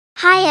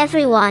Hi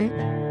everyone.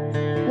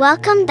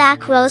 Welcome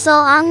back Rosal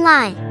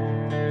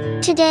Online.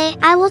 Today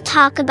I will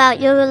talk about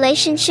your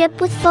relationship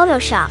with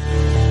Photoshop.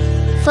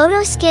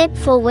 PhotoScape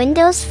for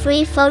Windows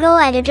Free Photo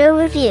Editor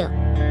Review.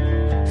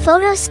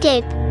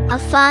 PhotoScape, a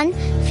fun,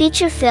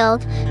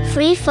 feature-filled,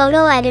 free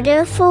photo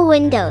editor for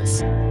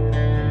Windows.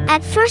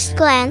 At first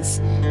glance,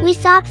 we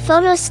thought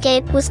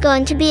PhotoScape was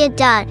going to be a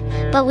dud,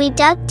 but we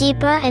dug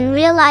deeper and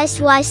realized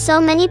why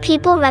so many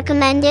people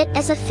recommend it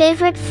as a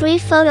favorite free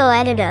photo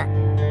editor.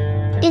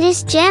 It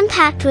is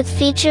jam-packed with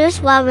features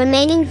while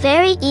remaining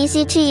very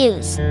easy to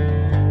use.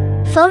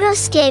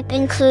 PhotoScape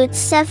includes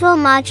several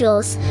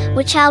modules,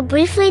 which I'll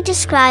briefly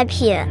describe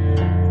here.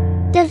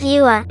 The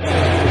Viewer.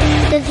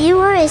 The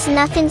Viewer is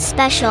nothing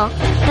special,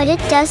 but it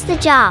does the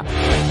job.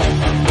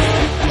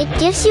 It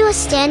gives you a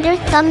standard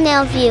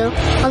thumbnail view,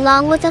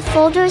 along with a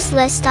folders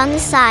list on the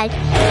side,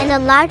 and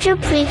a larger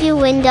preview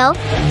window,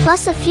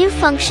 plus a few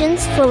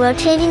functions for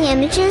rotating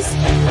images,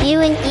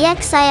 viewing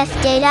EXIF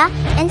data,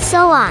 and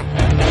so on.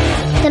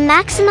 The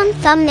maximum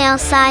thumbnail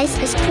size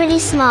is pretty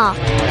small,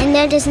 and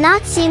there does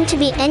not seem to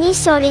be any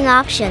sorting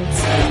options.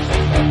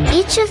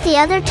 Each of the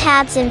other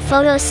tabs in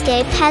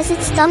PhotoScape has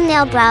its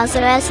thumbnail browser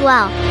as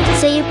well,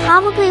 so you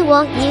probably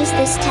won't use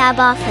this tab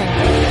often.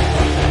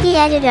 The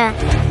Editor.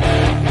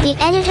 The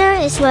editor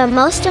is where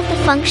most of the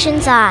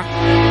functions are.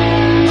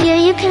 Here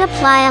you can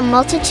apply a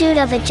multitude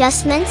of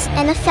adjustments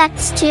and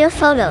effects to your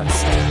photos.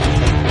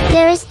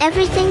 There is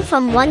everything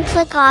from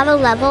one-click auto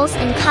levels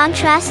and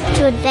contrast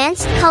to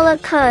advanced color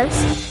curves,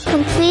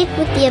 complete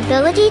with the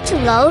ability to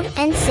load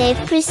and save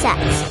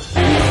presets.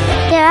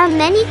 There are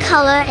many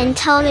color and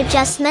tone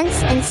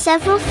adjustments and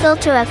several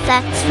filter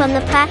effects, from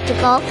the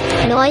practical,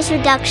 noise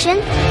reduction,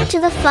 to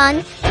the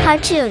fun,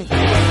 cartoon.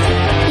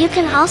 You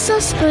can also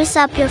spruce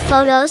up your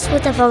photos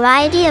with a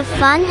variety of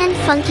fun and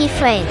funky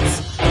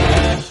frames.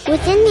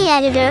 Within the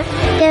editor,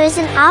 there is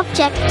an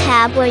Object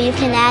tab where you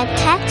can add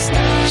text,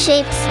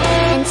 shapes,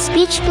 and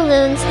speech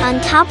balloons on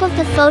top of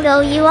the photo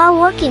you are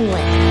working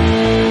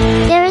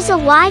with. There is a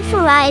wide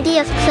variety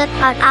of clip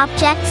art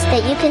objects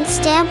that you can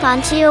stamp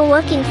onto your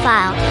working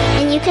file,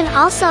 and you can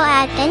also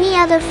add any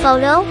other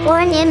photo or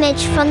an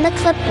image from the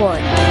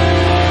clipboard.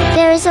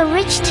 There is a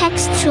rich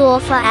text tool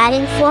for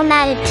adding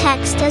formatted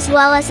text, as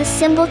well as a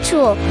symbol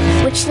tool,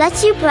 which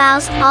lets you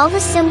browse all the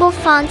symbol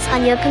fonts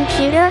on your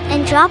computer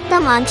and drop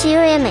them onto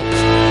your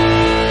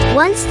image.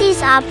 Once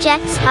these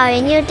objects are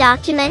in your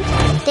document,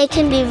 they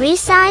can be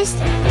resized,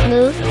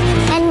 moved,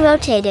 and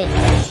rotated.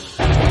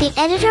 The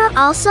editor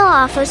also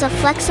offers a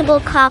flexible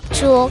crop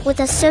tool with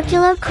a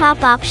circular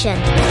crop option.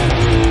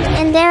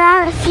 And there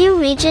are a few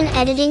region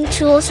editing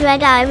tools: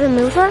 Red Eye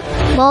Remover,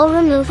 Mole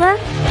Remover,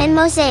 and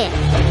Mosaic.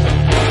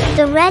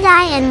 The red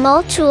eye and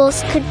mole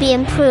tools could be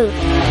improved,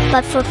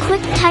 but for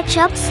quick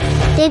touch-ups,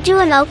 they do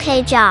an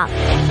okay job.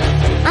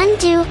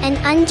 Undo and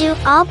undo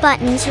all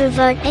buttons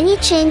revert any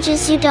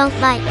changes you don't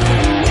like.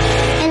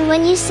 And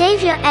when you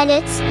save your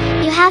edits,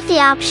 you have the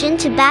option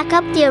to back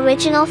up the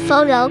original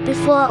photo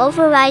before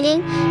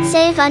overwriting,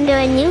 save under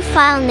a new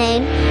file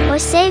name, or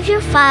save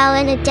your file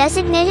in a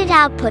designated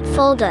output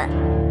folder.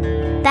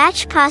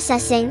 Batch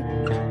processing.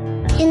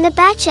 In the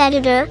batch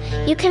editor,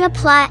 you can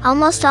apply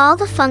almost all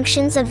the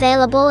functions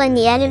available in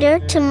the editor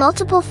to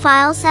multiple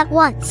files at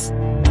once.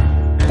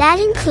 That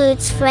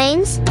includes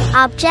frames,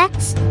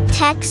 objects,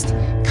 text,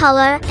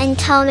 color and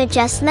tone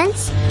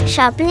adjustments,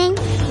 sharpening,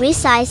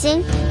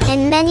 resizing,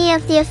 and many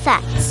of the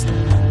effects.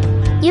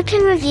 You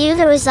can review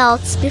the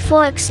results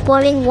before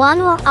exporting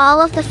one or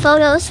all of the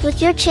photos with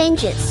your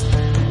changes.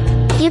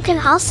 You can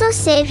also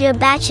save your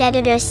batch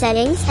editor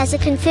settings as a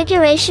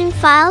configuration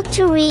file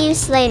to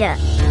reuse later.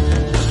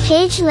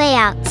 Page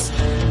layouts.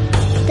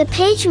 The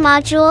Page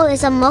module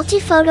is a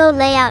multi-photo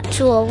layout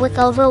tool with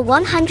over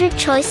 100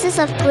 choices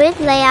of grid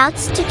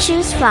layouts to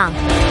choose from.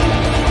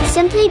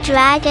 Simply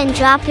drag and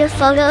drop your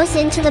photos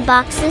into the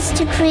boxes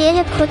to create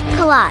a quick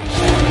collage.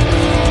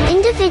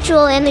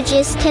 Individual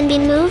images can be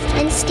moved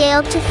and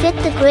scaled to fit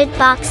the grid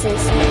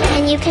boxes,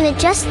 and you can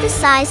adjust the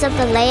size of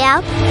the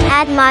layout,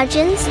 add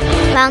margins,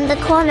 round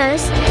the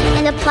corners,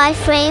 and apply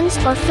frames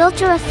or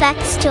filter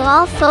effects to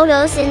all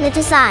photos in the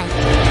design.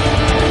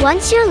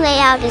 Once your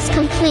layout is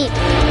complete,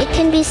 it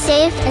can be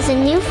saved as a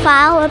new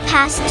file or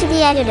passed to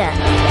the editor.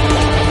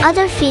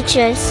 Other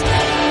features.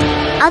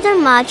 Other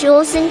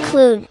modules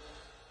include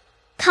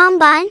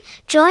Combine,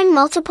 join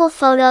multiple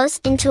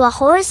photos into a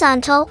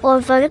horizontal or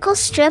vertical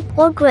strip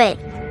or grid.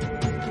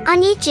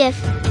 On each GIF,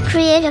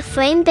 create a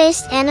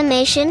frame-based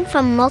animation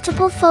from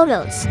multiple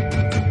photos.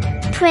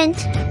 Print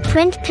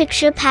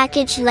picture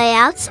package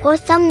layouts or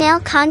thumbnail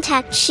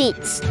contact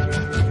sheets.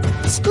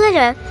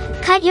 Splitter,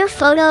 cut your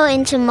photo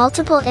into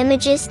multiple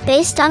images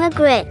based on a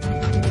grid.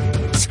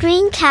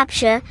 Screen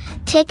capture,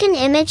 take an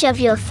image of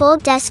your full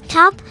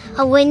desktop,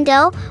 a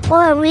window,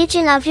 or a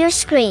region of your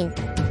screen.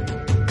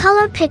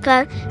 Color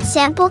picker,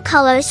 sample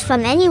colors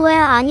from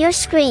anywhere on your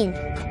screen.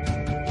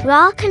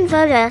 RAW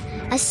converter,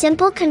 a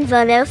simple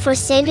converter for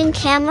saving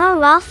camera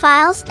RAW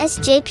files as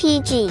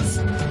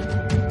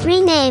JPGs.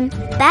 Rename,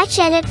 batch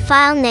edit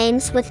file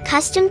names with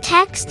custom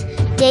text,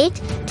 date,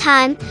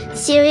 time,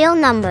 serial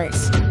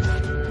numbers.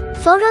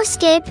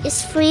 PhotoScape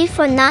is free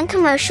for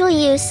non-commercial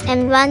use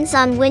and runs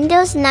on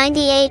Windows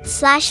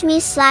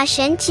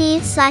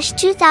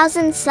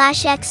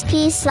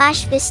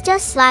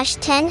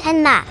 98/me/NT/2000/XP/Vista/10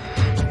 and Mac.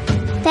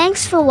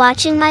 Thanks for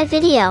watching my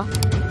video.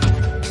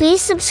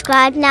 Please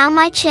subscribe now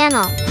my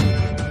channel.